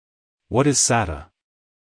What is SATA?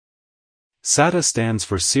 SATA stands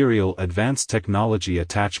for Serial Advanced Technology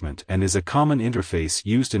Attachment and is a common interface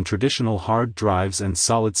used in traditional hard drives and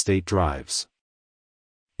solid-state drives.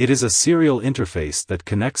 It is a serial interface that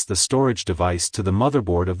connects the storage device to the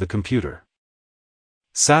motherboard of the computer.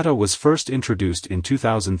 SATA was first introduced in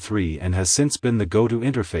 2003 and has since been the go-to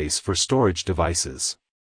interface for storage devices.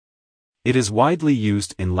 It is widely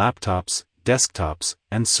used in laptops, desktops,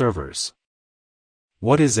 and servers.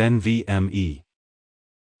 What is NVMe?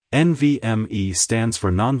 NVMe stands for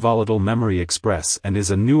Non-Volatile Memory Express and is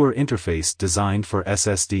a newer interface designed for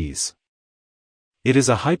SSDs. It is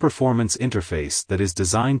a high-performance interface that is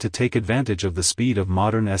designed to take advantage of the speed of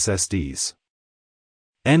modern SSDs.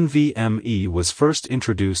 NVMe was first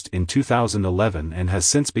introduced in 2011 and has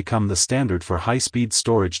since become the standard for high-speed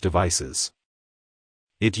storage devices.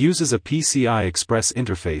 It uses a PCI Express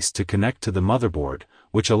interface to connect to the motherboard,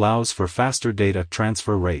 which allows for faster data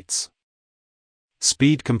transfer rates.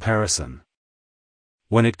 Speed comparison.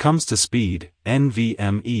 When it comes to speed,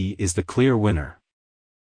 NVMe is the clear winner.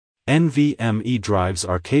 NVMe drives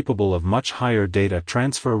are capable of much higher data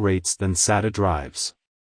transfer rates than SATA drives.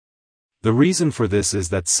 The reason for this is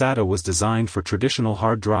that SATA was designed for traditional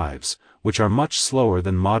hard drives, which are much slower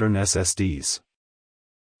than modern SSDs.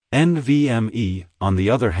 NVMe, on the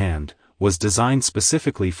other hand, was designed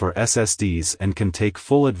specifically for SSDs and can take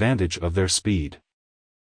full advantage of their speed.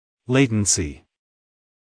 Latency.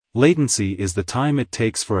 Latency is the time it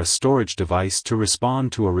takes for a storage device to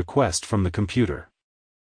respond to a request from the computer.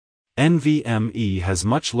 NVMe has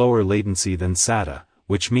much lower latency than SATA,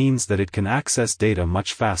 which means that it can access data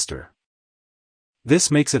much faster.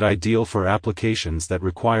 This makes it ideal for applications that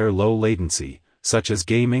require low latency, such as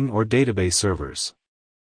gaming or database servers.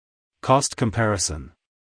 Cost comparison.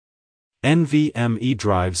 NVMe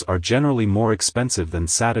drives are generally more expensive than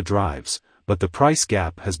SATA drives, but the price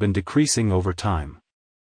gap has been decreasing over time.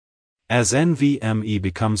 As NVMe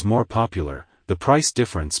becomes more popular, the price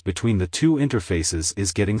difference between the two interfaces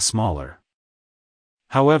is getting smaller.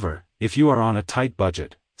 However, if you are on a tight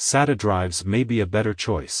budget, SATA drives may be a better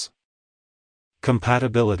choice.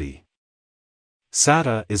 Compatibility.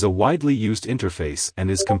 SATA is a widely used interface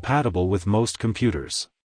and is compatible with most computers.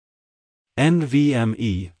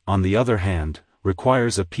 NVMe, on the other hand,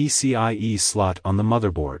 requires a PCIe slot on the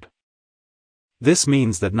motherboard. This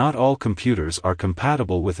means that not all computers are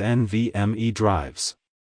compatible with NVMe drives.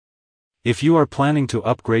 If you are planning to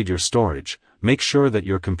upgrade your storage, make sure that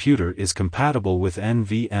your computer is compatible with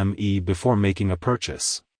NVMe before making a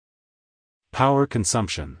purchase. Power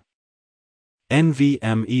consumption.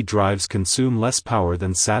 NVMe drives consume less power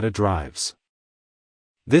than SATA drives.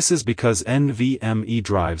 This is because NVMe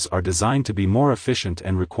drives are designed to be more efficient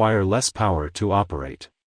and require less power to operate.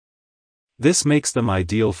 This makes them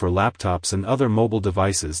ideal for laptops and other mobile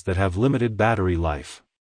devices that have limited battery life.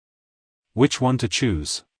 Which one to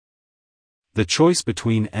choose? The choice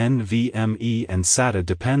between NVMe and SATA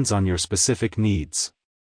depends on your specific needs.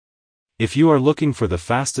 If you are looking for the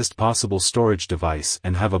fastest possible storage device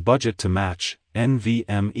and have a budget to match,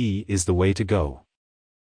 NVMe is the way to go.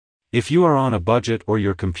 If you are on a budget or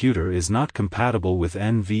your computer is not compatible with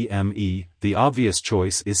NVMe, the obvious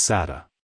choice is SATA.